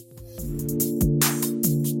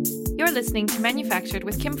You're listening to Manufactured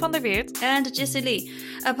with Kim van der Weert and Jessie Lee,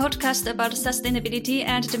 a podcast about sustainability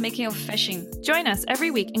and the making of fashion. Join us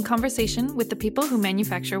every week in conversation with the people who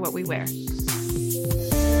manufacture what we wear.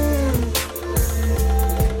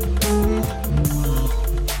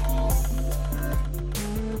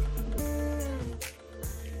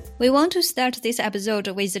 We want to start this episode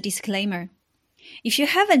with a disclaimer. If you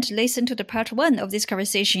haven't listened to the part 1 of this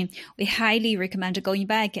conversation, we highly recommend going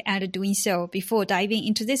back and doing so before diving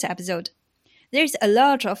into this episode. There's a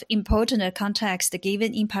lot of important context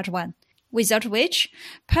given in part 1, without which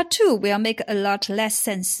part 2 will make a lot less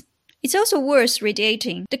sense. It's also worth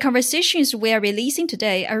reiterating, the conversations we are releasing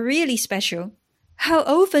today are really special. How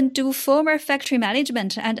often do former factory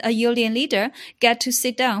management and a union leader get to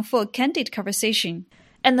sit down for a candid conversation?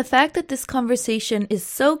 And the fact that this conversation is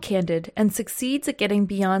so candid and succeeds at getting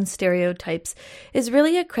beyond stereotypes is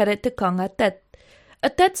really a credit to Kang Attet.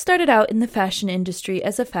 Attet started out in the fashion industry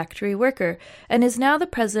as a factory worker and is now the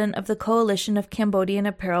president of the Coalition of Cambodian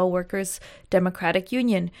Apparel Workers Democratic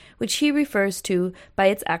Union, which he refers to by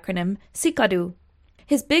its acronym SICADU.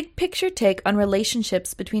 His big picture take on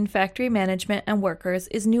relationships between factory management and workers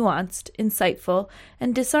is nuanced, insightful,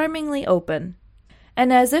 and disarmingly open.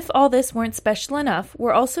 And as if all this weren't special enough,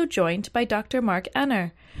 we're also joined by Dr. Mark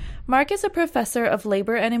Anner. Mark is a professor of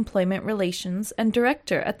labor and employment relations and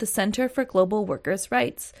director at the Center for Global Workers'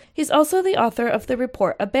 Rights. He's also the author of the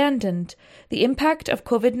report Abandoned, the impact of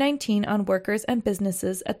COVID-19 on workers and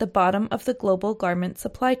businesses at the bottom of the global garment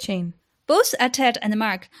supply chain. Both Attet and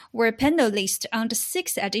Mark were panelists on the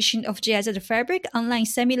 6th edition of GIZ Fabric online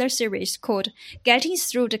seminar series called Getting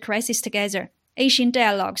Through the Crisis Together, Asian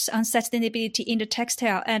Dialogues on Sustainability in the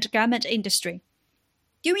Textile and Garment Industry.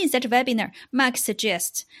 During that webinar, Mark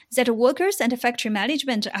suggests that workers and factory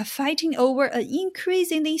management are fighting over an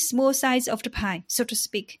increasingly small size of the pie, so to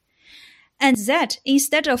speak, and that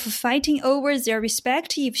instead of fighting over their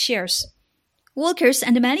respective shares, workers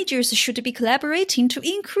and managers should be collaborating to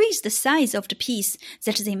increase the size of the piece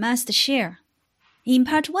that they must share. In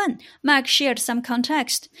part 1, Mark shared some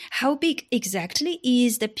context. How big exactly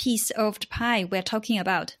is the piece of the pie we're talking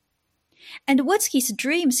about? And what's his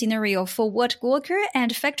dream scenario for what worker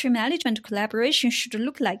and factory management collaboration should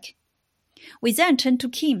look like? We then turn to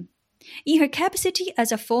Kim. In her capacity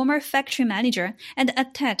as a former factory manager and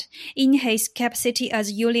Attet in his capacity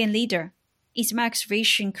as union leader, is Mark's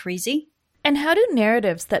vision crazy? And how do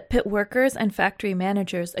narratives that pit workers and factory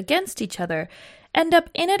managers against each other end up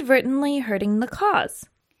inadvertently hurting the cause?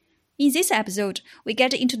 In this episode, we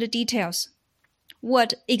get into the details.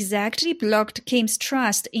 What exactly blocked Kim's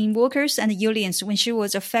trust in workers and unions when she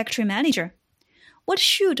was a factory manager? What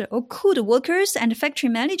should or could workers and factory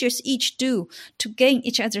managers each do to gain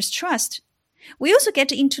each other's trust? We also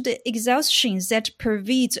get into the exhaustion that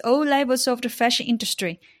pervades all levels of the fashion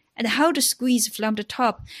industry and how the squeeze from the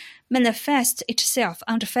top manifests itself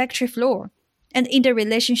on the factory floor and in the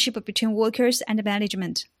relationship between workers and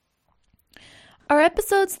management. Our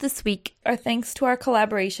episodes this week are thanks to our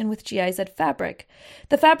collaboration with GIZ Fabric.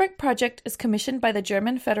 The Fabric project is commissioned by the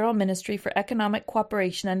German Federal Ministry for Economic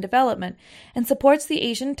Cooperation and Development and supports the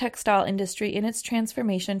Asian textile industry in its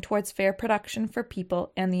transformation towards fair production for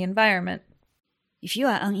people and the environment. If you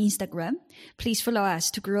are on Instagram, please follow us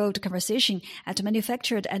to grow the conversation at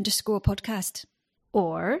manufactured_podcast.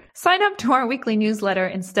 Or sign up to our weekly newsletter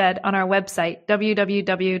instead on our website,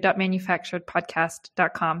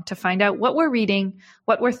 www.manufacturedpodcast.com, to find out what we're reading,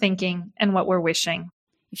 what we're thinking, and what we're wishing.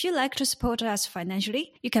 If you'd like to support us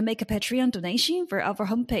financially, you can make a Patreon donation via our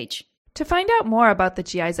homepage. To find out more about the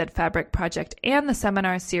GIZ Fabric project and the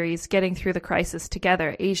seminar series Getting Through the Crisis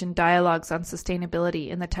Together, Asian Dialogues on Sustainability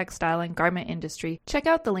in the Textile and Garment Industry, check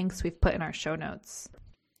out the links we've put in our show notes.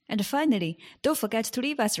 And finally, don't forget to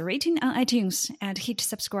leave us a rating on iTunes and hit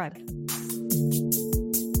subscribe.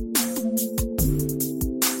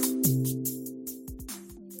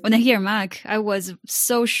 When I hear Mark, I was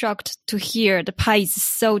so shocked to hear the pie is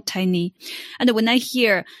so tiny. And when I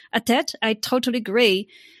hear Attet, I totally agree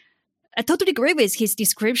with his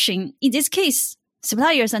description. In this case,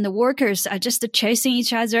 suppliers and the workers are just chasing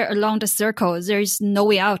each other along the circle. There is no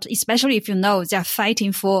way out, especially if you know they are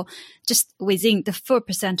fighting for just within the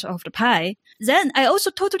 4% of the pie. Then I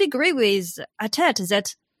also totally agree with Attet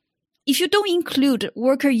that if you don't include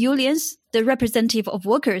worker unions, the representative of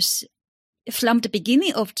workers, from the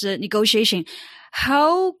beginning of the negotiation,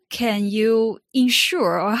 how can you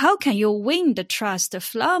ensure or how can you win the trust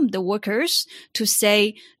from the workers to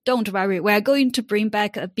say, don't worry, we are going to bring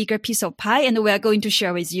back a bigger piece of pie and we are going to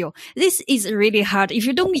share with you. This is really hard. If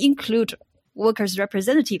you don't include workers'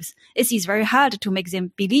 representatives, it is very hard to make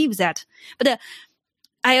them believe that. But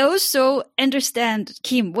I also understand,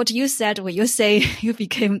 Kim, what you said when you say you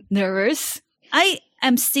became nervous. I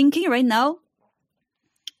am thinking right now,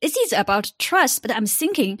 this is about trust, but I'm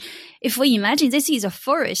thinking if we imagine this is a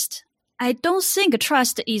forest, I don't think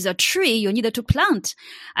trust is a tree you need to plant.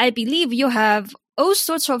 I believe you have all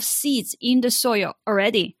sorts of seeds in the soil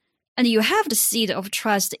already, and you have the seed of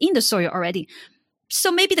trust in the soil already.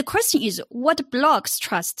 So maybe the question is, what blocks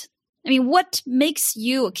trust? I mean, what makes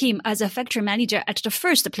you, Kim, as a factory manager at the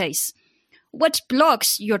first place? What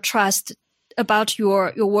blocks your trust about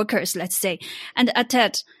your workers, let's say? And at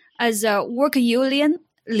that, as a work union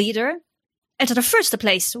leader, at the first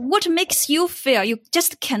place, what makes you feel you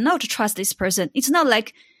just cannot trust this person? It's not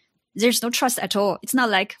like there's no trust at all. It's not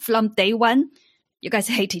like from day one, you guys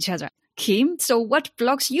hate each other. Kim, so what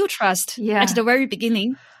blocks you trust at the very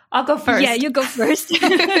beginning? I'll go first. Yeah, you go first.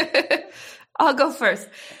 I'll go first.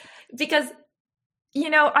 Because,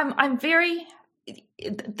 I'm very,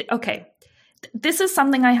 okay, this is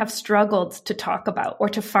something I have struggled to talk about or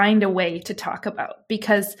to find a way to talk about,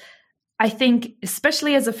 because I think,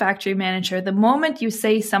 especially as a factory manager, the moment you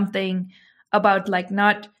say something about like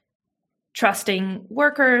not trusting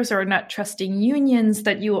workers or not trusting unions,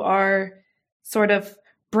 that you are sort of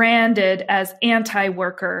branded as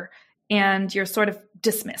anti-worker and you're sort of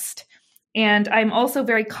dismissed. And I'm also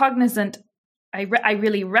very cognizant, I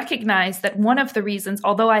really recognize that one of the reasons,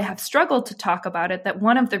 although I have struggled to talk about it, that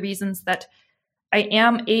one of the reasons that I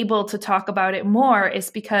am able to talk about it more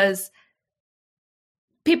is because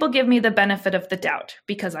people give me the benefit of the doubt,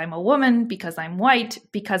 because I'm a woman, because I'm white,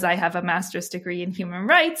 because I have a master's degree in human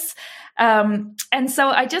rights. And so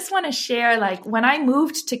I just want to share, like, when I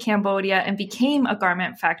moved to Cambodia and became a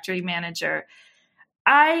garment factory manager,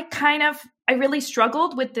 I really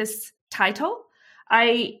struggled with this title.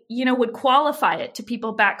 I, would qualify it to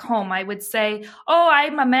people back home. I would say, oh,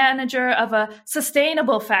 I'm a manager of a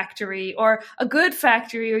sustainable factory or a good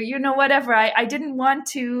factory or, whatever. I didn't want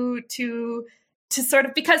to sort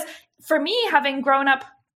of, because for me, having grown up,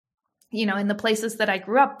 in the places that I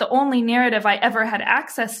grew up, the only narrative I ever had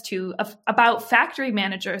access to about factory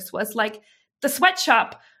managers was like the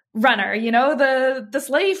sweatshop runner, the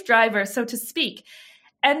slave driver, so to speak.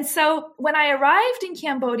 And so when I arrived in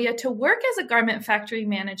Cambodia to work as a garment factory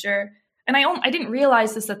manager, and I didn't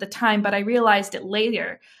realize this at the time, but I realized it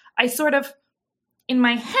later, I sort of, in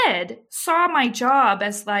my head, saw my job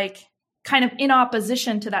as like kind of in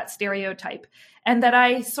opposition to that stereotype. And that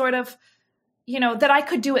I sort of, that I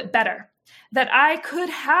could do it better, that I could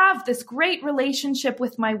have this great relationship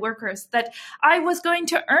with my workers, that I was going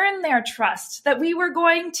to earn their trust, that we were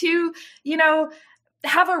going to,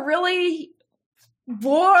 have a really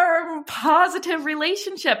warm, positive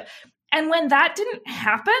relationship. And when that didn't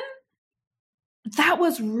happen, that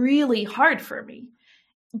was really hard for me,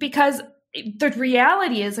 because the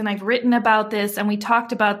reality is, and I've written about this and we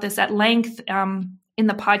talked about this at length in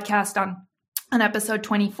the podcast on episode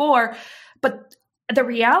 24, but the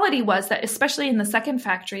reality was that, especially in the second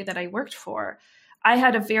factory that I worked for, I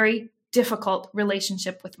had a very difficult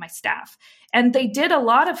relationship with my staff. And they did a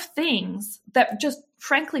lot of things that just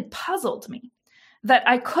frankly puzzled me, that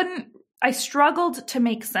I struggled to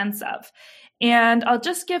make sense of. And I'll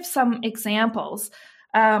just give some examples.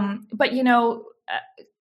 But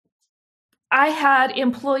I had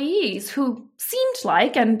employees who seemed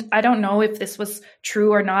like, and I don't know if this was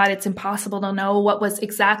true or not, it's impossible to know what was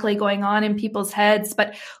exactly going on in people's heads,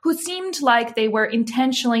 but who seemed like they were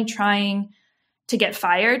intentionally trying to get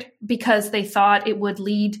fired because they thought it would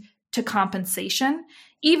lead to compensation,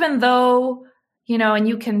 even though, and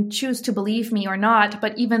you can choose to believe me or not,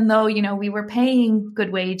 but even though, we were paying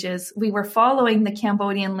good wages, we were following the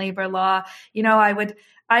Cambodian labor law,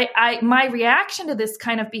 my reaction to this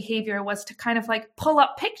kind of behavior was to kind of like pull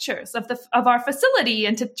up pictures of our facility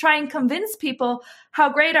and to try and convince people how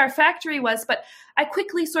great our factory was. But I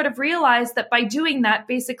quickly sort of realized that by doing that,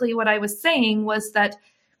 basically what I was saying was that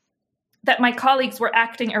my colleagues were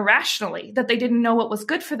acting irrationally, that they didn't know what was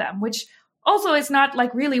good for them, which also is not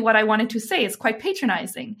like really what I wanted to say. It's quite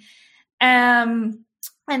patronizing.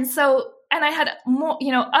 And I had more,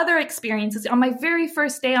 other experiences. On my very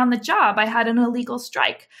first day on the job, I had an illegal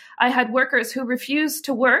strike. I had workers who refused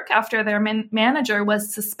to work after their manager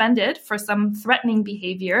was suspended for some threatening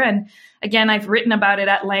behavior. And again, I've written about it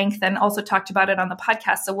at length and also talked about it on the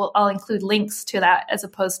podcast. So I'll include links to that as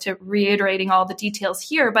opposed to reiterating all the details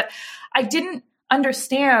here. But I didn't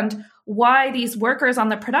understand why these workers on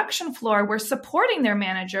the production floor were supporting their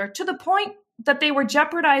manager to the point that they were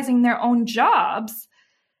jeopardizing their own jobs,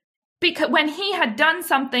 because when he had done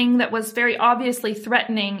something that was very obviously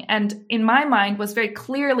threatening and in my mind was very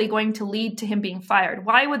clearly going to lead to him being fired.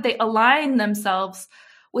 Why would they align themselves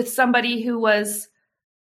with somebody who was,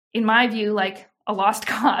 in my view, like a lost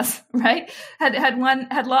cause, right? Had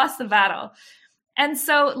lost the battle. And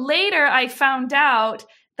so later I found out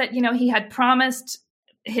that, he had promised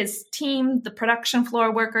his team, the production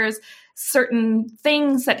floor workers, certain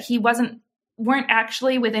things that weren't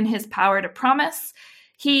actually within his power to promise.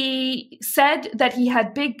 He said that he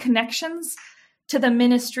had big connections to the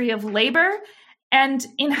Ministry of Labor. And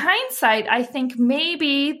in hindsight, I think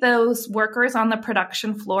maybe those workers on the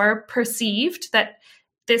production floor perceived that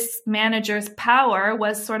this manager's power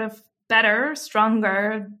was sort of better,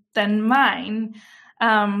 stronger than mine.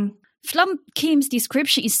 From Kim's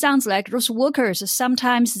description, it sounds like those workers,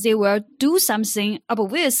 sometimes they will do something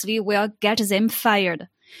obviously will get them fired.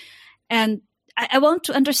 And I want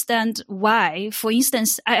to understand why. For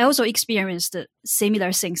instance, I also experienced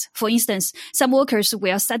similar things. For instance, some workers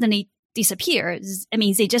will suddenly disappear. I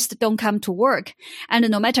mean, they just don't come to work. And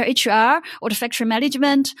no matter HR or the factory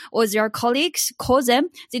management or their colleagues call them,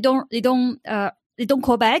 they don't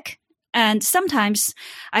call back. And sometimes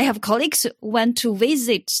I have colleagues went to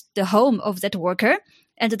visit the home of that worker,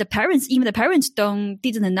 and the parents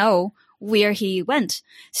didn't know where he went.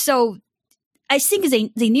 So I think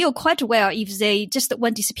they knew quite well if they just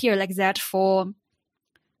went disappear like that for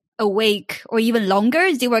a week or even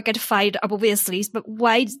longer, they will get fired, obviously. But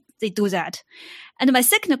why they do that? And my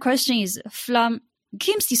second question is, from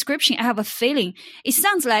Kim's description, I have a feeling it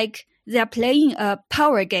sounds like they are playing a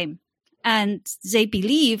power game, and they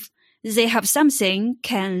believe they have something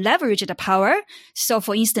can leverage the power. So,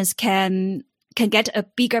 for instance, can get a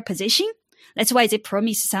bigger position. That's why they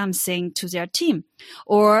promise something to their team,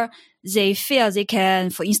 or they feel they can,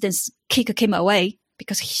 for instance, kick Kim away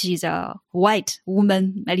because she's a white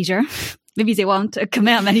woman manager. Maybe they want a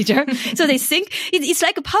command manager. So they think it's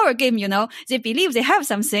like a power game, They believe they have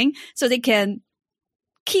something, so they can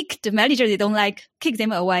kick the manager they don't like, kick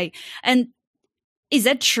them away. And is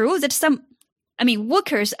that true that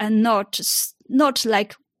workers are not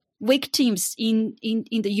like victims in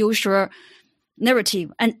the usual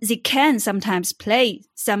narrative, and they can sometimes play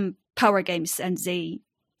some power games, and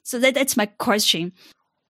so that's my question.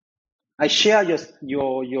 I share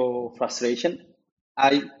your frustration.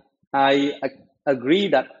 I agree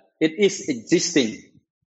that it is existing.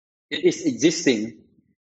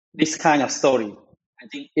 This kind of story. I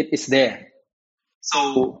think it is there.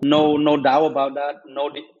 So no doubt about that. No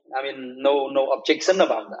objection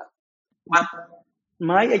about that. But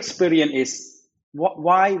my experience is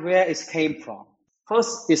where it came from.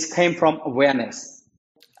 First, it came from awareness.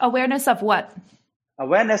 Awareness of what?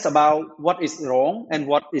 Awareness about what is wrong and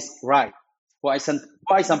what is right. For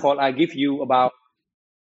example, I give you about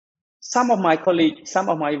some of my colleagues, some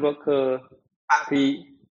of my workers,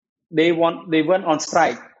 they went on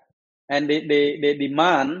strike, and they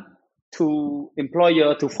demand to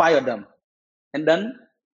employer to fire them, and then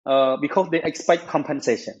because they expect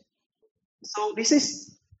compensation. So this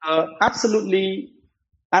is absolutely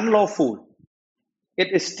unlawful.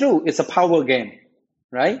 It is true, it's a power game,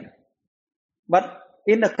 right? But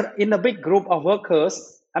in a big group of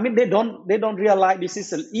workers, they don't realize this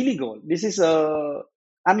is illegal. This is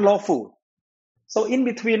unlawful. So in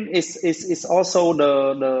between is also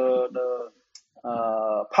the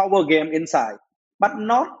power game inside, but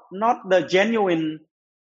not the genuine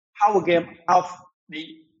power game of the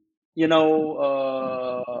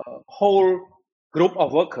whole group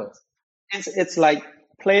of workers. It's like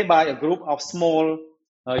played by a group of small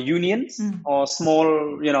unions or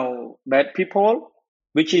small bad people,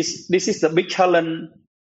 this is the big challenge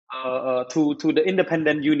to the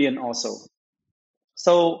independent union also.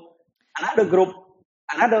 So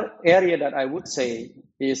another area that I would say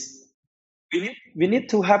is we need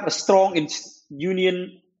to have a strong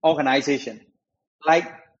union organization,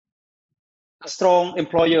 like a strong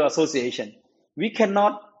employer association. We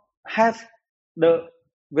cannot have the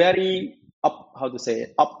very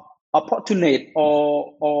opportunate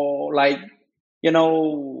or like I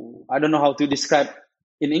don't know how to describe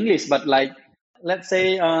in English, but like let's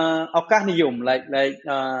say ឱកាសនិយម like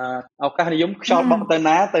ឱកាសនិយមខ្យល់បក់ទៅ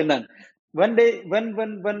ណាទៅនឹង when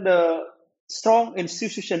the strong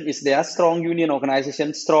institution is there, strong union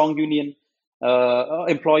organization, strong union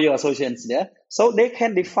employer associations there, so they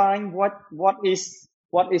can define what is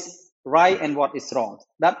right and what is wrong.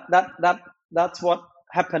 That's what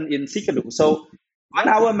happened in Sikadu. So when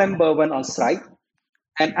our member went on strike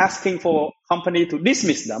and asking for company to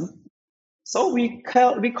dismiss them, so we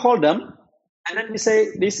call them, and then we say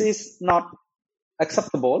this is not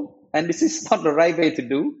acceptable and this is not the right way to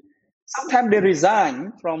do. Sometimes they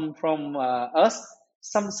resign from us.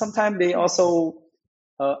 Sometimes they also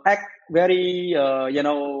act very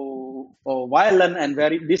violent and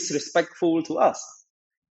very disrespectful to us.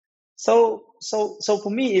 So for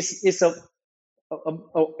me, it's a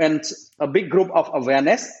big group of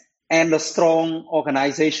awareness, and a strong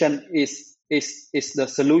organization is the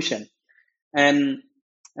solution. And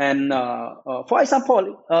for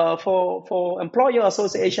example, for employer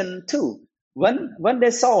association too, when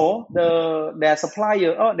they saw their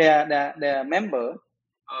supplier or their member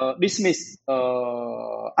dismiss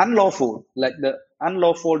unlawful, like the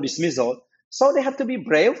unlawful dismissal, so they have to be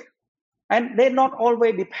brave, and they not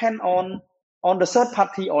always depend on the third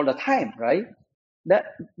party all the time, right?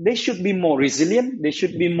 That they should be more resilient. They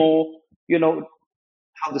should be more,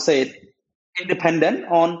 how to say it, independent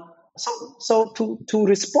on. So to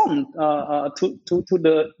respond to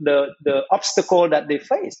the obstacle that they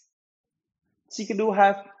face. Sikadu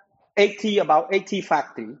have about 80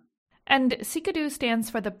 factories. And Sikadu stands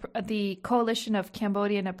for the Coalition of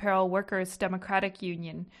Cambodian Apparel Workers Democratic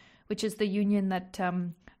Union, which is the union that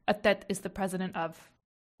Attet is the president of.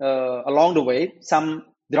 Along the way, some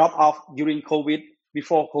drop off during COVID,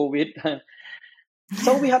 before COVID.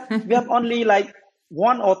 So we have only like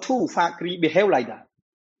 1 or 2 factories behave like that,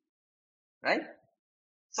 right?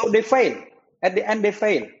 So they fail. At the end, they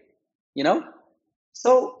fail.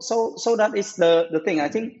 So that is the thing. I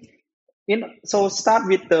think. So start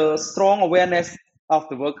with the strong awareness of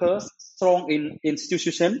the workers, strong in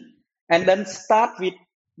institution, and then start with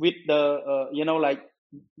the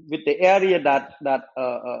with the area that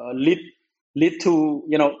lead to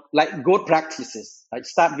like good practices. Like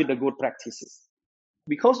start with the good practices,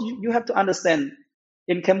 because you have to understand,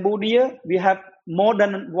 in Cambodia we have more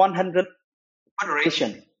than 100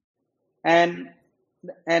 federations, and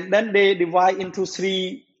then they divide into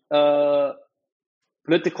 3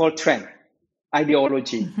 political trend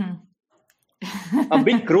ideology. Mm-hmm. a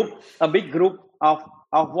big group of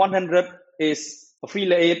 100 is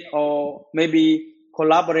affiliate or maybe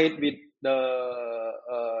collaborate with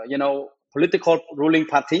the political ruling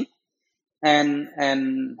party, and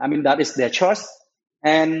I mean that is their choice.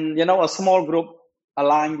 And a small group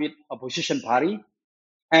aligned with opposition party,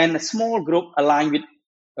 and a small group aligned with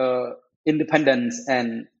independence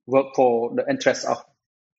and work for the interests of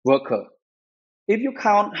worker. If you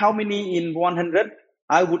count how many in 100,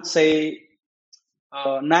 I would say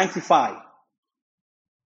 95.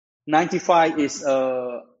 95 is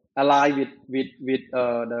aligned with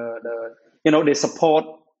the they support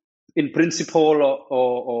in principle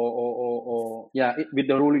or with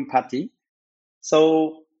the ruling party.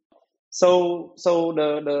 So the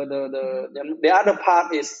other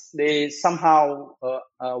part is they somehow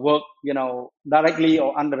work directly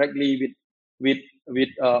or indirectly with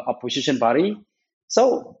opposition party.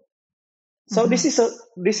 So mm-hmm.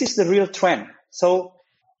 This is the real trend. So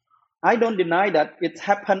I don't deny that it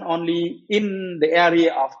happened only in the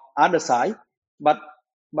area of other side, but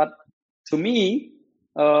to me,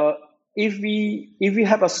 if we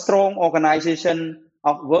have a strong organization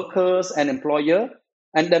of workers and employer,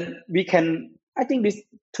 and then we can, I think this,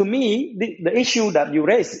 to me, the issue that you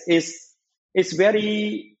raise is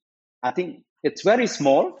very, I think it's very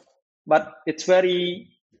small, but it's very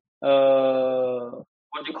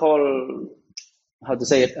what you call, how to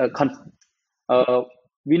say it,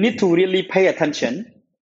 we need to really pay attention.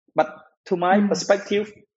 But to my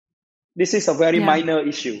perspective, this is a very minor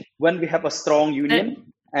issue when we have a strong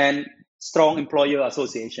union and strong employer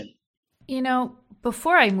association.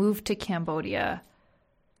 Before I moved to Cambodia,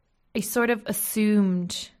 I sort of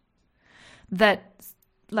assumed that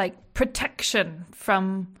like protection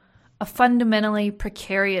from a fundamentally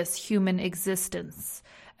precarious human existence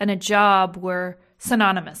and a job were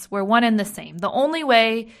synonymous, were one and the same. The only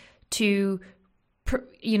way to,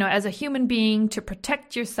 as a human being, to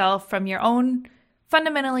protect yourself from your own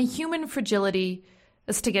fundamentally human fragility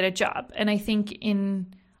is to get a job. And I think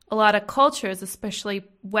in a lot of cultures, especially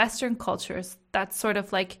Western cultures, that's sort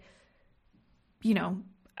of like,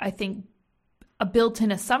 I think a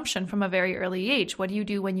built-in assumption from a very early age. What do you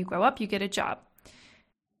do when you grow up? You get a job.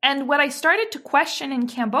 And what I started to question in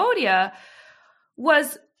Cambodia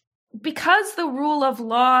was, because the rule of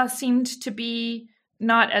law seemed to be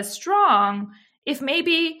not as strong, if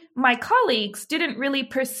maybe my colleagues didn't really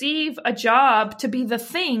perceive a job to be the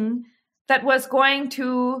thing that was going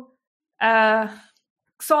to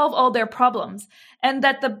solve all their problems, and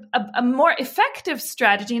that a more effective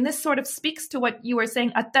strategy, and this sort of speaks to what you were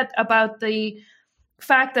saying, Attet, about the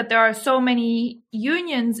fact that there are so many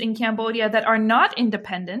unions in Cambodia that are not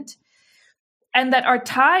independent and that are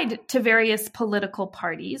tied to various political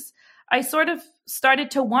parties. I sort of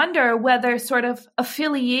started to wonder whether sort of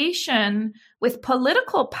affiliation with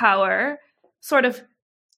political power sort of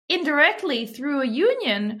indirectly through a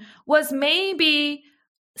union was maybe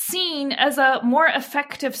seen as a more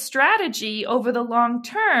effective strategy over the long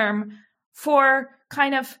term for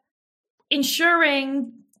kind of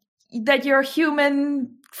ensuring that your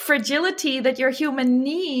human fragility, that your human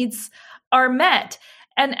needs are met.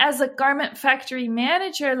 And as a garment factory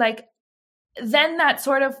manager, like, then that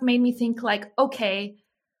sort of made me think like, okay,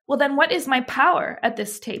 well, then what is my power at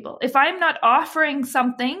this table? If I'm not offering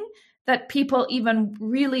something that people even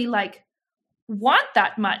really like want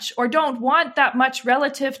that much or don't want that much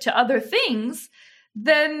relative to other things,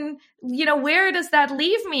 then, you know, where does that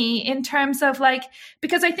leave me in terms of like,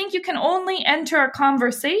 because I think you can only enter a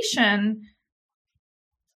conversation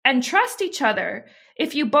and trust each other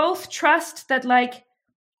if you both trust that like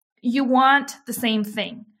you want the same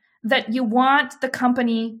thing, that you want the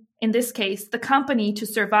company, in this case, the company to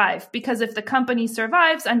survive, because if the company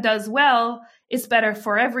survives and does well, it's better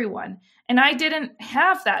for everyone. And I didn't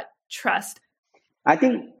have that trust. I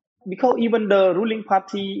think because even the ruling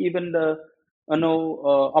party, even the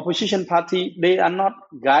opposition party, they are not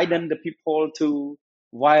guiding the people to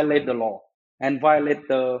violate the law and violate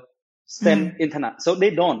the state internet. So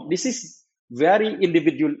they don't. This is very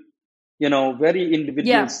individual, very individual.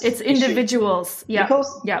 Yeah, it's individuals. Yeah,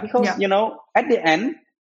 because at the end,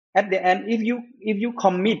 if you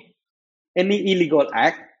commit any illegal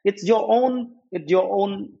act, it's your own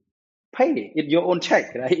pay, it's your own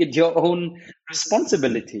check, right? It's your own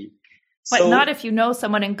responsibility. But not if you know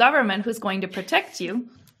someone in government who's going to protect you.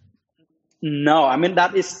 No, I mean,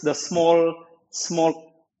 that is the small toy.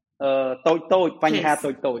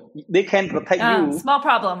 They can protect you. Small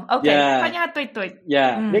problem. Okay.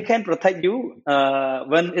 Yeah. They can protect you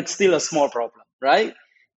when it's still a small problem, right?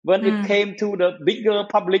 When it came to the bigger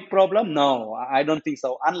public problem, no, I don't think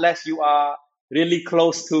so. Unless you are really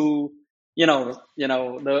close to,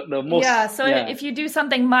 the most. Yeah. So if you do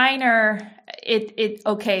something minor, it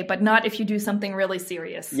okay, but not if you do something really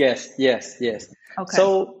serious. Yes. Okay.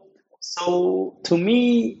 So to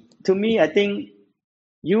me, I think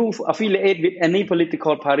you affiliate with any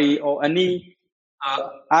political party or any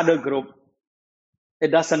other group,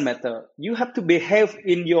 it doesn't matter. You have to behave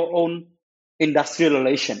in your own industrial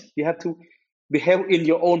relation. You have to behave in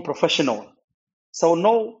your own professional. So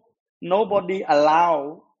nobody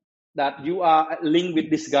allow that you are linked with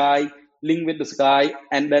this guy,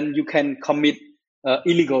 and then you can commit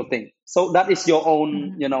illegal thing. So that is your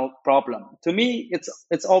own, problem. To me,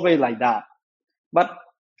 it's always like that. But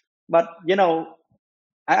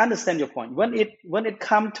I understand your point. When it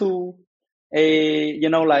come to a,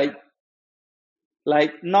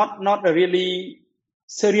 like not a really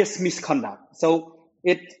serious misconduct. So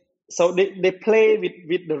they play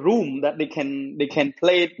with the room that they can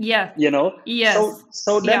play. Yeah. Yes.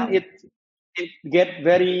 So then it get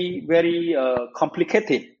very, very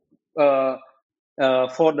complicated for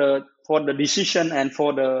the decision and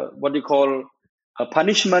for the what you call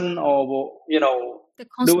punishment or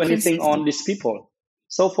do anything on these people.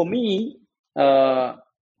 So for me, I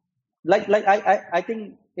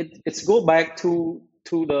think it's go back to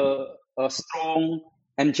the strong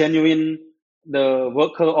and genuine the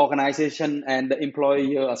worker organization and the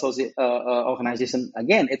employer associate organization.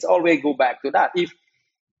 Again, it's always go back to that. If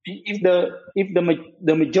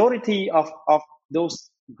the majority of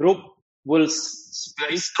those group will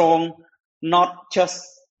very strong, not just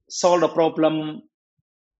solve the problem.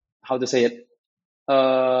 How to say it?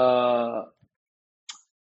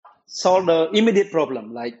 Solve the immediate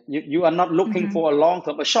problem. Like you are not looking for a long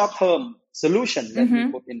term, a short term solution. Let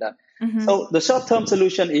me put in that. So the short term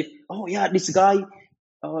solution is, this guy,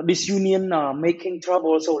 this union making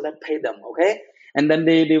trouble, so let's pay them, okay? And then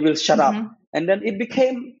they will shut up. And then it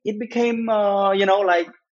became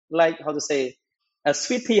like how to say, a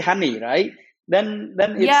sweet pea honey, right? Then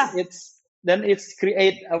it's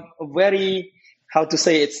create a very, how to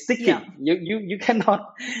say, it's sticky. Yeah. You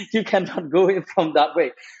cannot go from that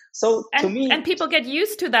way. So to me, and people get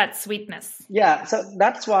used to that sweetness. Yeah, so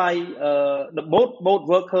that's why the both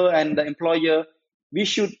worker and the employer, we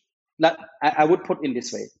should, like I would put in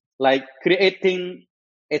this way, like creating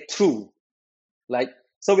a truth. Like,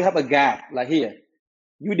 so we have a gap, like here,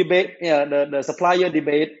 you debate, the supplier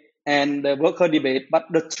debate and the worker debate, but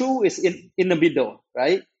the truth is in the middle,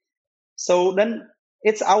 right? So then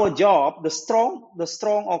it's our job. The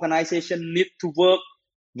strong organization need to work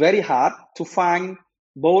very hard to find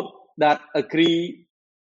both that agree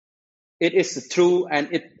it is true and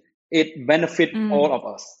it benefit all of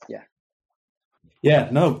us. Yeah,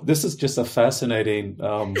 no, this is just a fascinating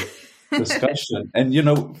discussion.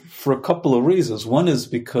 And, for a couple of reasons. One is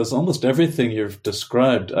because almost everything you've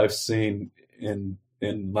described, I've seen in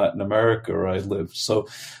in Latin America where I lived. So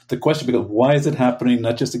the question becomes, why is it happening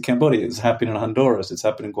not just in Cambodia? It's happening in Honduras. It's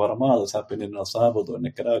happening in Guatemala. It's happening in El Salvador,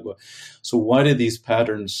 Nicaragua. So why do these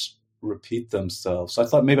patterns repeat themselves? So I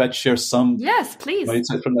thought maybe I'd share some please. my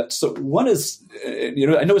insight from that. So one is,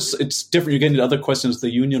 I know it's different. You're getting to other questions, the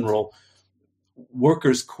union role,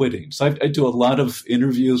 workers quitting. So I do a lot of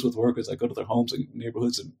interviews with workers. I go to their homes and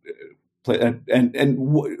neighborhoods and it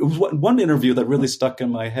was one interview that really stuck in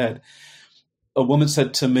my head. A woman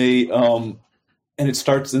said to me, and it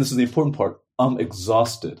starts, and this is the important part, I'm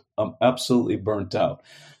exhausted. I'm absolutely burnt out.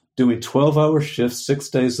 Doing 12-hour shifts 6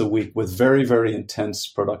 days a week with very, very intense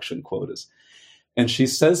production quotas. And she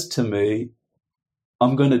says to me,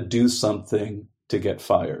 I'm going to do something to get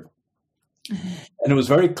fired. Mm-hmm. And it was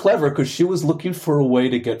very clever because she was looking for a way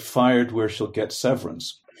to get fired where she'll get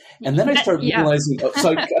severance. And then I started realizing,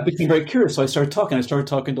 so I became very curious. So I started talking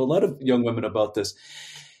to a lot of young women about this.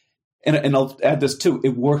 And I'll add this too.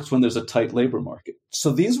 It works when there's a tight labor market.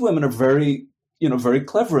 So these women are very, very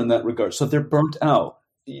clever in that regard. So they're burnt out.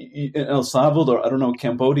 In El Salvador, I don't know,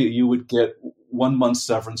 Cambodia, you would get 1 month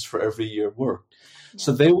severance for every year worked. Yeah.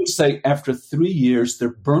 So they would say after 3 years, they're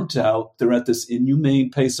burnt out. They're at this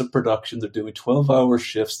inhumane pace of production. They're doing 12-hour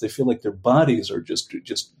shifts. They feel like their bodies are just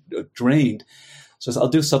drained. So I'll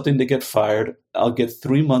do something to get fired. I'll get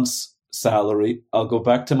 3 months salary. I'll go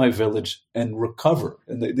back to my village and recover.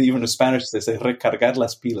 And even in Spanish, they say recargar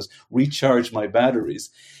las pilas, recharge my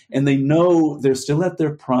batteries. And they know they're still at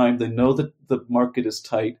their prime. They know that the market is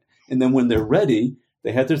tight. And then when they're ready,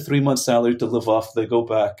 they had their 3 months salary to live off. They go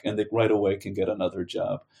back and they right away can get another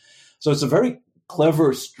job. So it's a very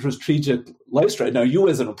clever strategic life strategy. Now, you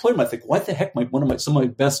as an employer might think, what the heck? Some of my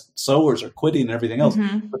best sewers are quitting and everything else.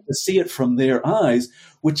 Mm-hmm. But to see it from their eyes,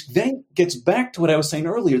 which then gets back to what I was saying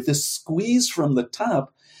earlier, this squeeze from the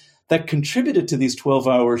top that contributed to these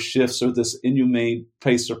 12-hour shifts or this inhumane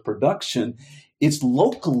pace of production. It's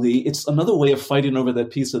another way of fighting over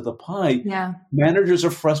that piece of the pie. Yeah. Managers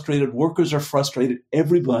are frustrated. Workers are frustrated.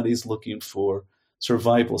 Everybody's looking for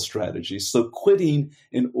survival strategies. So quitting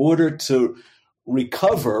in order to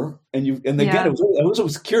recover, I was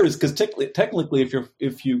always curious because technically,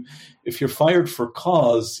 if you're fired for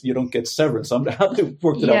cause, you don't get severance. I'm how they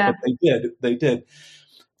worked it out, but they did.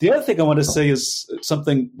 The other thing I want to say is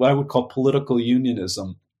something I would call political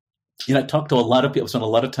unionism. I talked to a lot of people. I spent a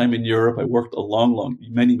lot of time in Europe. I worked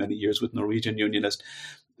many years with Norwegian Unionists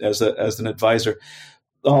as an advisor.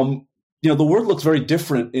 The world looks very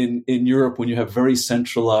different in Europe when you have very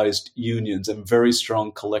centralized unions and very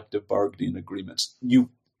strong collective bargaining agreements.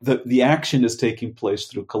 The action is taking place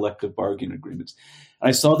through collective bargaining agreements.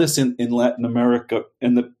 I saw this in Latin America,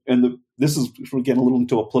 this is, we're getting a little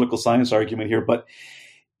into a political science argument here, but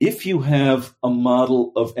if you have a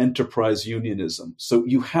model of enterprise unionism, so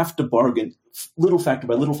you have to bargain little factory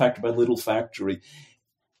by little factory by little factory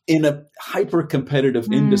in a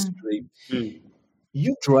hyper-competitive industry,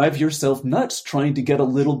 you drive yourself nuts trying to get a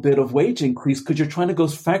little bit of wage increase because you're trying to go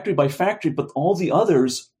factory by factory, but all the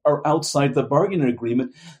others are outside the bargaining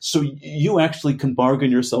agreement. So you actually can bargain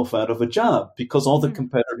yourself out of a job because all the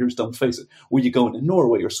competitors don't face it. When you go into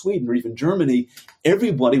Norway or Sweden or even Germany,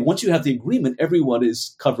 everybody, once you have the agreement, everyone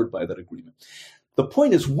is covered by that agreement. The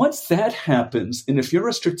point is, once that happens, and if you're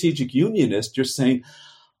a strategic unionist, you're saying,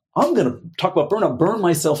 I'm going to talk about burnout, burn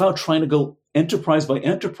myself out trying to go enterprise by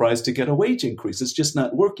enterprise to get a wage increase. It's just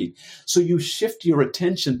not working. So you shift your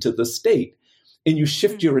attention to the state and you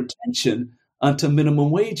shift your attention onto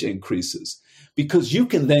minimum wage increases because you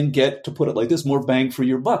can then get, to put it like this, more bang for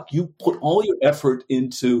your buck. You put all your effort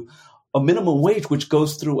into a minimum wage, which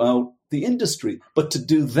goes throughout the industry. But to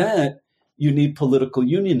do that, you need political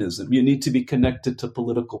unionism. You need to be connected to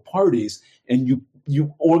political parties, and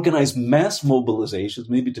you organize mass mobilizations,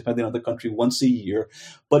 maybe depending on the country, once a year.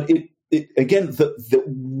 But again, the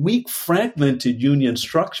weak, fragmented union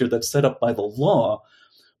structure that's set up by the law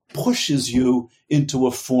pushes you into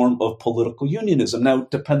a form of political unionism. Now,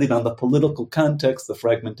 depending on the political context, the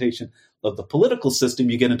fragmentation of the political system,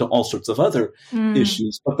 you get into all sorts of other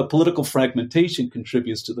issues. But the political fragmentation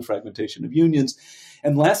contributes to the fragmentation of unions.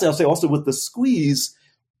 And lastly, I'll say also with the squeeze,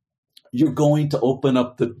 you're going to open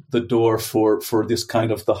up the door for this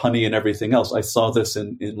kind of the honey and everything else. I saw this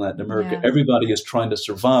in Latin America. Yeah. Everybody is trying to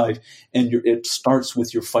survive, and it starts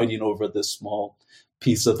with you're fighting over this small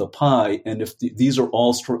piece of the pie. And if these are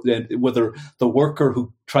all, whether the worker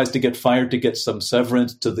who tries to get fired to get some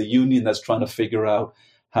severance to the union that's trying to figure out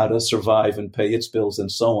how to survive and pay its bills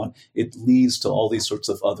and so on, it leads to all these sorts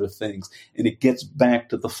of other things. And it gets back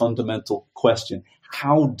to the fundamental question.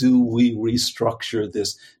 How do we restructure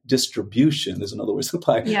this distribution? Is another way to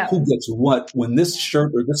apply. Yeah. Who gets what? When this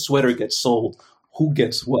shirt or this sweater gets sold, who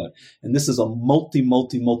gets what. And this is a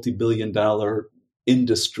multi-billion dollar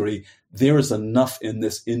industry. There is enough in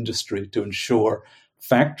this industry to ensure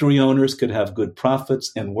factory owners could have good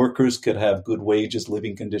profits and workers could have good wages,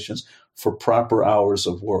 living conditions for proper hours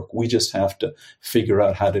of work. We just have to figure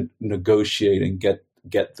out how to negotiate and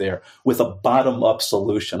get there with a bottom-up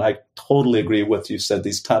solution. I totally agree with what you said.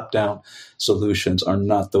 These top-down solutions are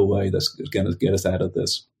not the way that's going to get us out of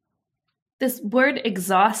this. This word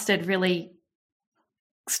exhausted really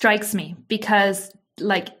strikes me because,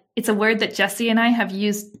 like, it's a word that Jesse and I have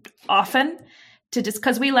used often to just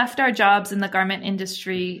because we left our jobs in the garment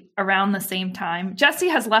industry around the same time. Jesse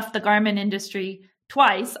has left the garment industry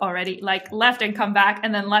twice already, like left and come back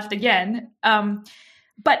and then left again.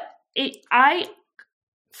 But I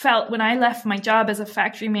felt when I left my job as a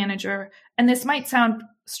factory manager, and this might sound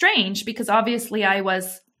strange because obviously I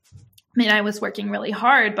was working really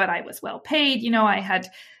hard, but I was well paid. I had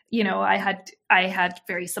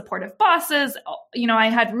very supportive bosses.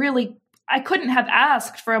 I couldn't have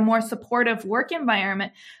asked for a more supportive work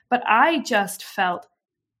environment, but I just felt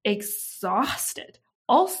exhausted.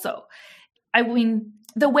 Also, I mean,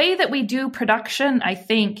 the way that we do production, I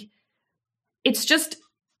think it's just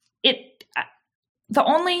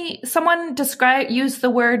someone used the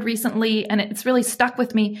word recently, and it's really stuck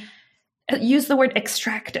with me. Use the word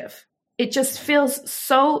extractive. It just feels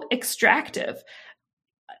so extractive.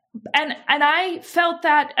 And I felt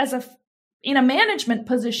that in a management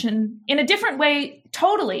position in a different way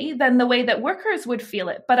totally than the way that workers would feel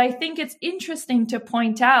it. But I think it's interesting to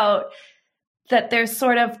point out that there's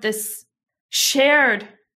sort of this shared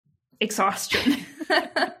exhaustion.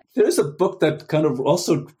 There's a book that kind of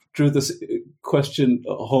also drew this question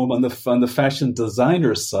home on the fashion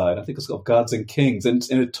designer side. I think it's called Gods and Kings. And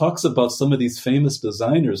it talks about some of these famous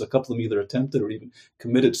designers, a couple of them either attempted or even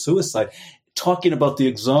committed suicide, talking about the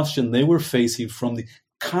exhaustion they were facing from the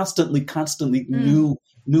constantly new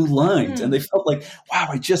lines. And they felt like,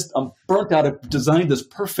 wow, I'm burnt out. I've designed this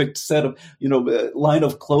perfect set of, line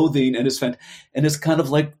of clothing, and it's kind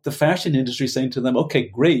of like the fashion industry saying to them, okay,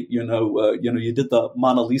 great. You did the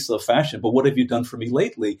Mona Lisa of fashion, but what have you done for me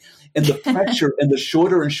lately? And the pressure and the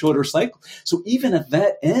shorter and shorter cycle. So even at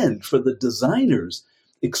that end for the designers,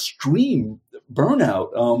 extreme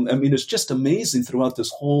burnout. It's just amazing throughout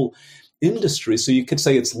this whole industry. So you could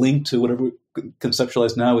say it's linked to whatever we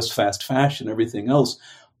conceptualize now as fast fashion, everything else.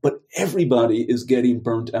 But everybody is getting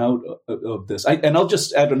burnt out of this. And I'll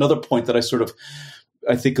just add another point that I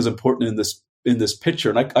think is important in this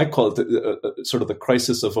picture, and I call it sort of the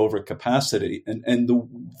crisis of overcapacity. And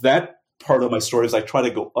that part of my story, as I try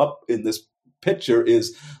to go up in this picture,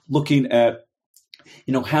 is looking at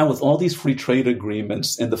how with all these free trade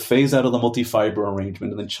agreements and the phase out of the multi-fiber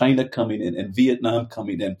arrangement and then China coming in and Vietnam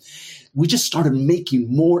coming in, we just started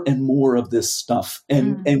making more and more of this stuff.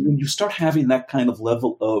 And when you start having that kind of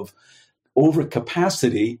level of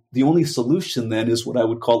overcapacity, the only solution then is what I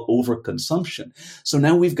would call overconsumption. So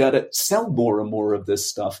now we've got to sell more and more of this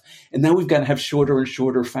stuff. And now we've got to have shorter and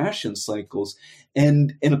shorter fashion cycles.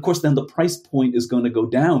 And of course, then the price point is going to go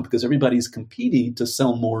down because everybody's competing to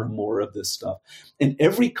sell more and more of this stuff. And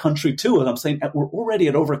every country too, and I'm saying we're already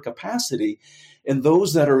at overcapacity. And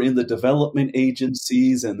those that are in the development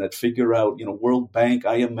agencies and that figure out, World Bank,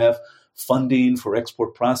 IMF funding for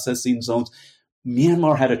export processing zones,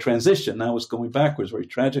 Myanmar had a transition. Now it's going backwards very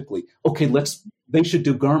tragically. Okay, they should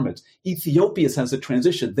do garments. Ethiopia has a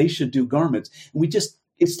transition. They should do garments. And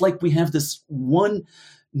it's like we have this one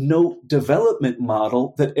note development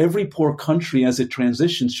model that every poor country as it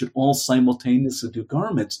transitions should all simultaneously do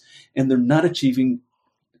garments. And they're not achieving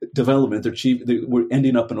development. We're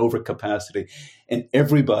ending up in overcapacity and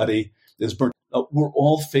everybody is burnt. We're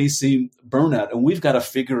all facing burnout, and we've got to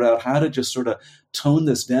figure out how to just sort of tone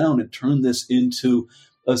this down and turn this into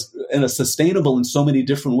a sustainable in so many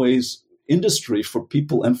different ways industry for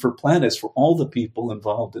people and for planets, for all the people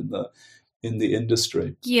involved in the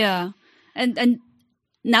industry. Yeah, and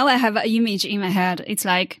now I have an image in my head. It's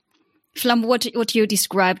like from what you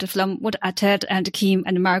described, from what Atet and Kim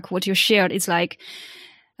and Mark, what you shared, it's like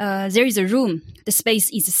there is a room. The space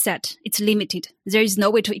is set. It's limited. There is no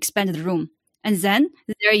way to expand the room. And then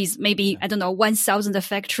there is maybe, 1,000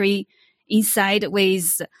 factory inside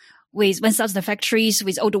with 1,000 factories,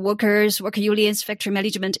 with all the workers, worker unions, factory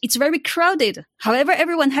management. It's very crowded. However,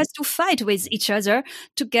 everyone has to fight with each other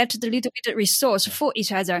to get the little bit of resource for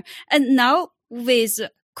each other. And now with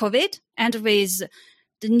COVID and with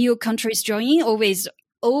the new countries joining, or with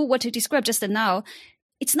all what you described just now,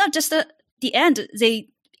 it's not just the end. They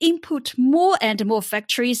input more and more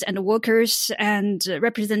factories and workers and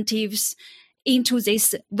representatives into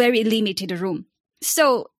this very limited room.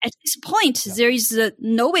 So at this point, there is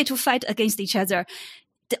no way to fight against each other.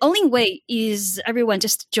 The only way is everyone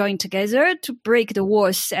just join together to break the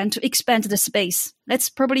walls and to expand the space. That's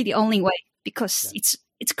probably the only way, because it's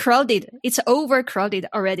crowded. It's overcrowded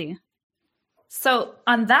already. So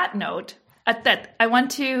on that note, I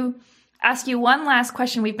want to ask you one last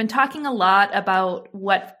question. We've been talking a lot about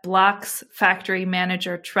what blocks factory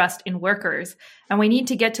manager trust in workers, and we need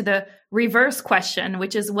to get to the reverse question,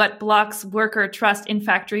 which is what blocks worker trust in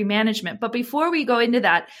factory management. But before we go into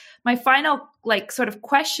that, my final sort of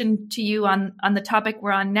question to you on the topic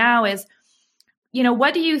we're on now is,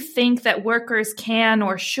 what do you think that workers can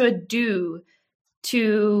or should do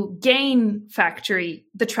to gain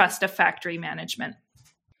the trust of factory management?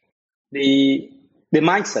 The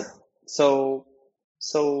mindset. So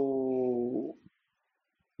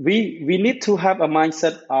we need to have a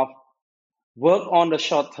mindset of work on the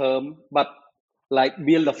short term, but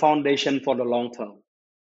build a foundation for the long term.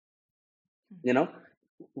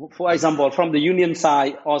 For example, from the union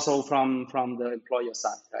side, also from the employer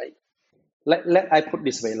side, right? Let I put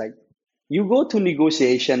this way: you go to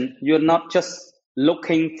negotiation, you're not just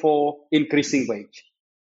looking for increasing wage.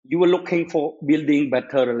 You are looking for building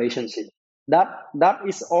better relationship. That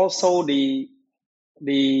is also the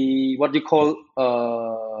what you call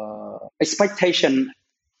expectation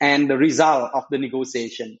and the result of the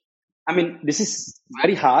negotiation. I mean, this is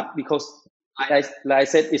very hard because, like I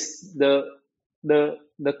said, it's the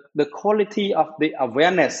quality of the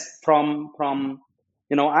awareness from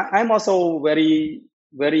I'm also very,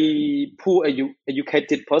 very poor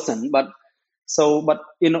educated person, but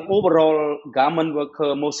in overall garment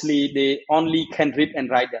worker, mostly they only can read and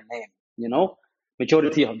write their name,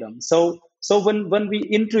 majority of them. So when we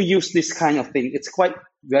introduce this kind of thing, it's quite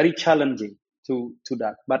very challenging to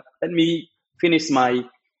that. But let me finish my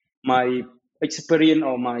experience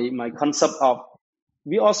or my concept of,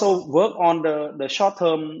 we also work on the short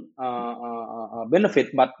term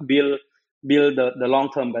benefit, but build the long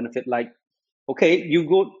term benefit. Okay, you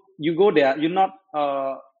go there, you not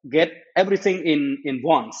get everything in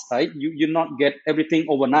once, right? You not get everything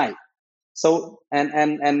overnight. So and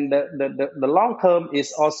the long term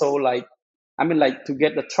is also to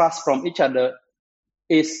get the trust from each other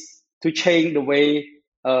is to change the way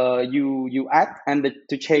you act and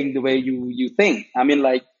to change the way you think.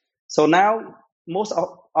 So now most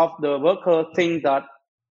of the worker think that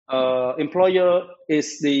employer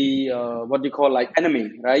is the what you call enemy,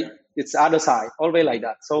 right? It's the other side, always like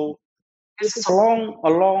that. So it's a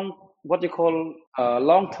long what you call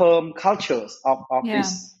long-term cultures of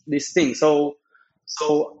this thing. So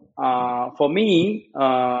for me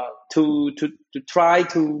to try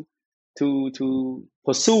to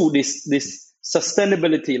pursue this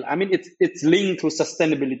sustainability. It's linked to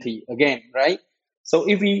sustainability again, right? So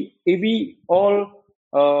if we all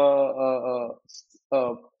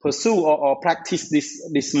pursue or practice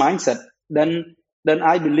this mindset, then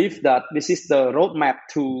I believe that this is the roadmap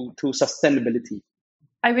to sustainability.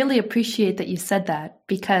 I really appreciate that you said that,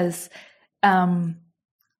 because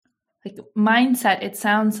mindset, it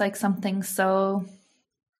sounds like something so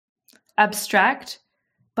abstract,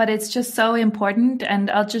 but it's just so important.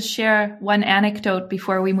 And I'll just share one anecdote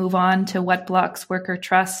before we move on to what blocks worker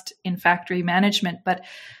trust in factory management. But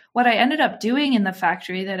what I ended up doing in the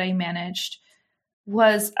factory that I managed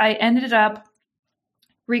was I ended up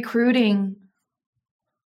recruiting.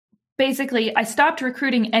 Basically, I stopped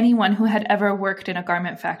recruiting anyone who had ever worked in a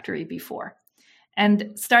garment factory before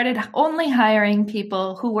and started only hiring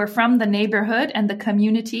people who were from the neighborhood and the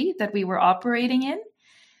community that we were operating in.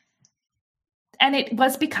 And it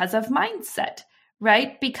was because of mindset,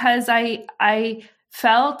 right? Because I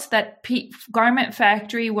felt that garment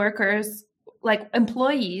factory workers, like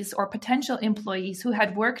employees or potential employees who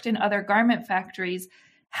had worked in other garment factories,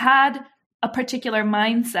 had a particular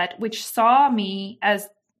mindset which saw me as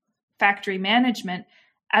factory management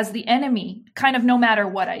as the enemy, kind of no matter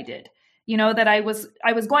what I did. That I was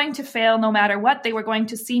going to fail no matter what. They were going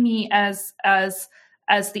to see me as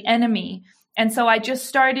the enemy. And so I just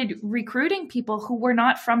started recruiting people who were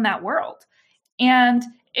not from that world. And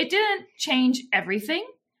it didn't change everything,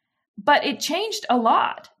 but it changed a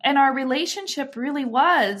lot. And our relationship really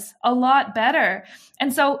was a lot better.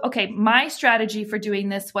 And so, okay, my strategy for doing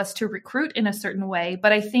this was to recruit in a certain way.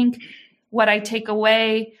 But I think what I take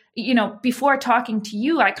away, before talking to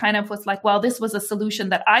you, I kind of was like, well, this was a solution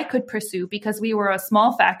that I could pursue because we were a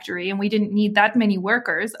small factory and we didn't need that many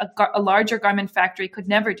workers. A larger garment factory could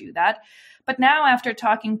never do that. But now after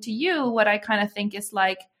talking to you, what I kind of think is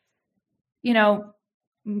what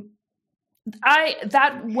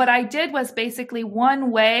I did was basically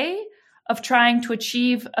one way of trying to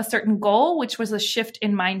achieve a certain goal, which was a shift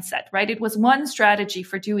in mindset, right? It was one strategy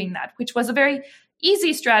for doing that, which was a very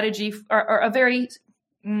easy strategy or a very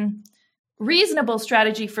reasonable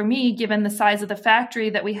strategy for me, given the size of the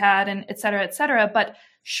factory that we had and et cetera, et cetera. But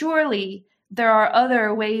surely there are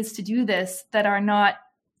other ways to do this that are not,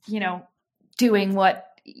 doing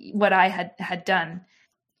what I had done.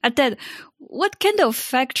 Odette, what kind of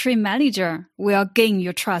factory manager will gain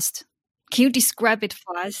your trust? Can you describe it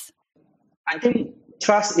for us? I think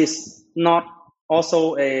trust is not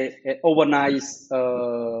also a overnight,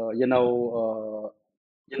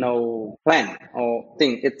 plan or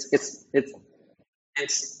thing. It's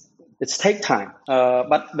take time.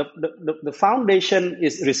 But the foundation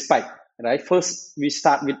is respect, right? First, we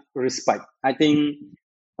start with respect. I think,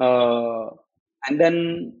 and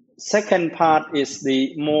then second part is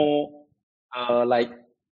the more like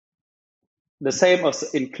the same as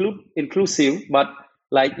inclusive, but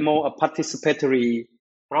like more a participatory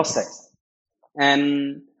process.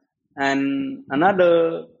 And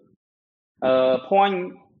another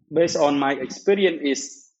point based on my experience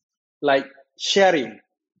is like sharing,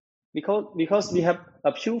 because we have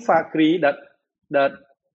a few factory that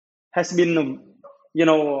has been a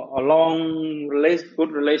long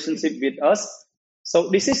good relationship with us. So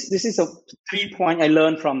this is a 3 point I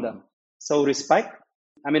learned from them. So respect.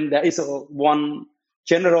 I mean, there is one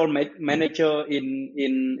general manager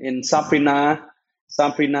in Sabrina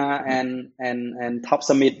and Top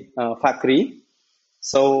Summit factory.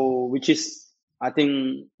 So which is, I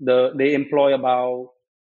think they employ about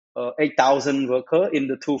 8,000 workers in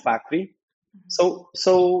the 2 factory. So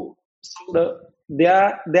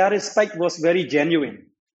their respect was very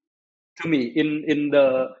genuine to me in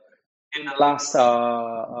the last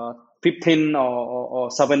 15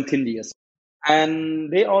 or 17 years,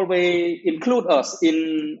 and they always include us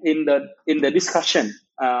in the discussion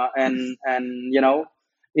and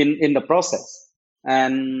in the process,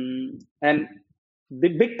 and the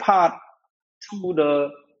big part to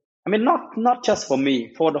the, I mean, not just for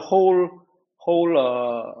me, for the whole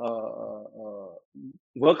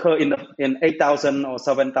worker in 8,000 or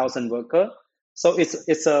 7,000 worker. So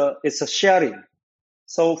it's a sharing.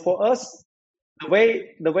 So for us, the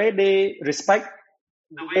way they respect,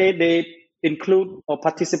 the way they include or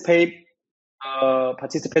practice the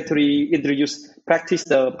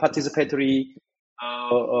participatory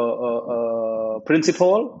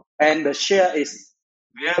principle, and the share is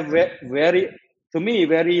very, very, to me,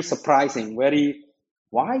 very surprising. Why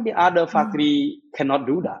the other factory cannot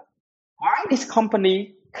do that? Why this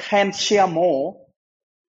company can share more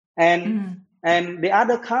and the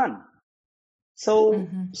other can't? So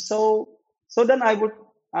then I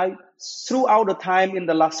throughout the time in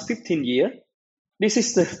the last 15 years, this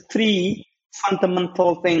is the 3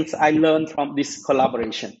 fundamental things I learned from this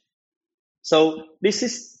collaboration. So this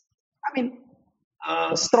is, I mean,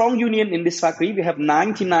 a strong union in this factory. We have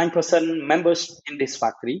 99% members in this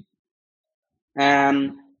factory.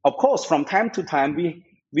 And of course, from time to time,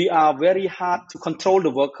 we are very hard to control the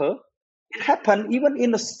worker. It happened even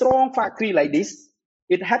in a strong factory like this.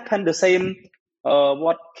 It happened the same,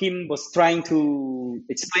 what Kim was trying to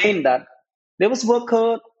explain, that there was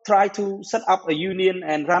worker try to set up a union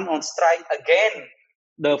and run on strike again,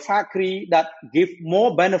 the factory that give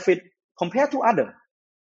more benefit compared to other,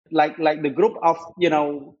 like the group of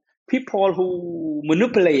people who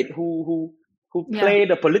manipulate, who play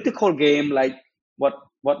the political game, like what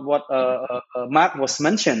Mark was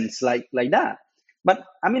mentioned, like that. But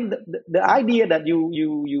I mean, the idea that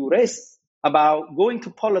you raised about going to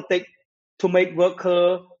politics to make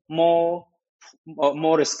worker more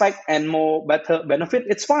respect and more better benefit,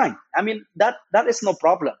 it's fine. I mean, that is no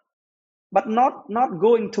problem. But not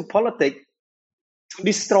going to politics to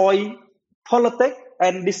destroy politics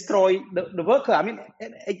and destroy the worker. I mean,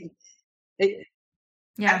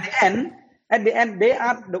 at the end, they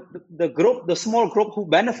are the group, the small group who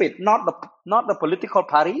benefit, not the political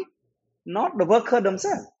party, not the worker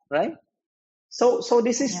themselves, right? So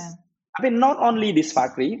this is, I mean, not only this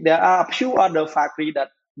factory, there are a few other factory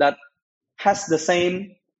that has the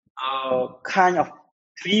same kind of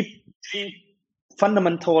three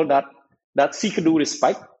fundamental that Sikadu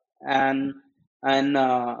respect, and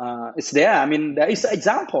it's there. I mean, there is an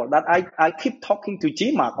example that I keep talking to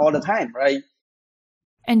GMAC all the time, right?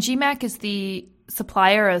 And GMAC is the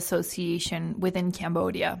supplier association within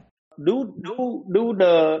Cambodia. Do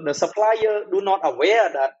the supplier do not aware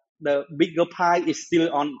that the bigger pie is still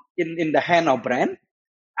in the hand of brand?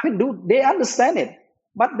 I mean, do they understand it?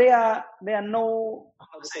 But they are no,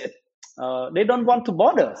 how to say it? They don't want to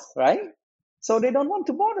bother, right? So they don't want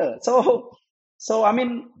to bother. So I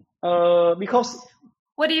mean, because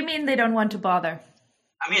What do you mean they don't want to bother?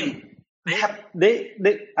 I mean,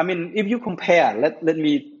 if you compare, let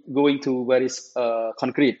me go into very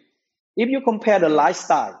concrete. If you compare the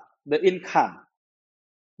lifestyle, the income,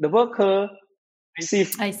 the worker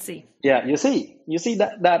receive. I see. Yeah, you see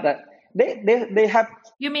that they have.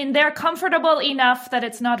 You mean they're comfortable enough that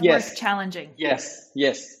it's not worth challenging? Yes.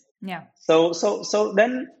 Yeah. So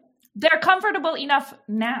then they're comfortable enough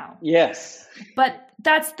now. Yes. But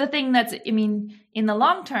that's the thing in the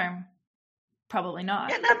long term, probably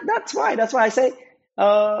not. Yeah, that's why I say,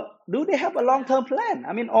 do they have a long-term plan?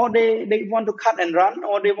 I mean, or they want to cut and run,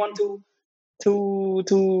 or they want to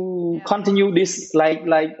continue this like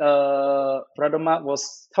Brother Mark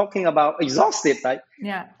was talking about, exhausted, right?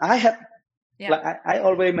 Yeah. Like I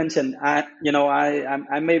always mention, I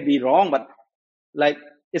may be wrong, but like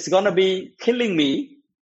it's gonna be killing me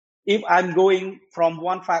if I'm going from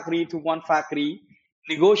one factory to one factory,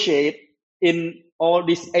 negotiate in all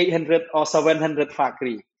these 800 or 700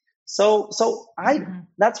 factory. So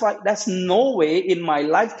that's why there's no way in my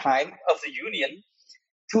lifetime of the union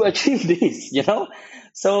to achieve this,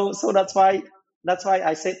 So that's why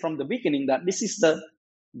I said from the beginning that this is the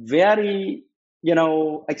very,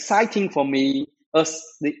 exciting for me as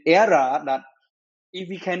the era that if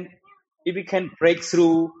we can break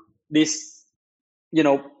through this,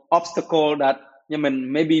 obstacle that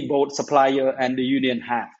maybe both supplier and the union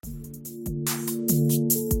have.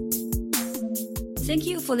 Thank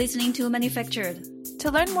you for listening to Manufactured. To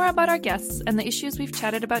learn more about our guests and the issues we've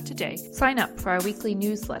chatted about today, sign up for our weekly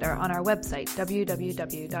newsletter on our website,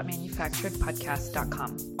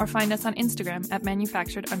 www.manufacturedpodcast.com, or find us on Instagram at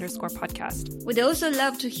manufactured_podcast. We'd also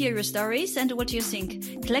love to hear your stories and what you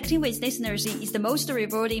think. Collecting with listeners is the most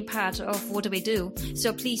rewarding part of what we do,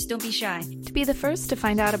 so please don't be shy. To be the first to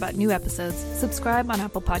find out about new episodes, subscribe on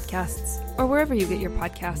Apple Podcasts or wherever you get your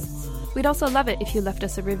podcasts. We'd also love it if you left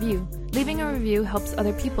us a review. Leaving a review helps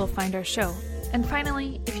other people find our show. And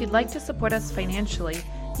finally, if you'd like to support us financially,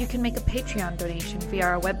 you can make a Patreon donation via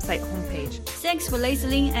our website homepage. Thanks for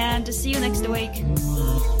listening and see you next week.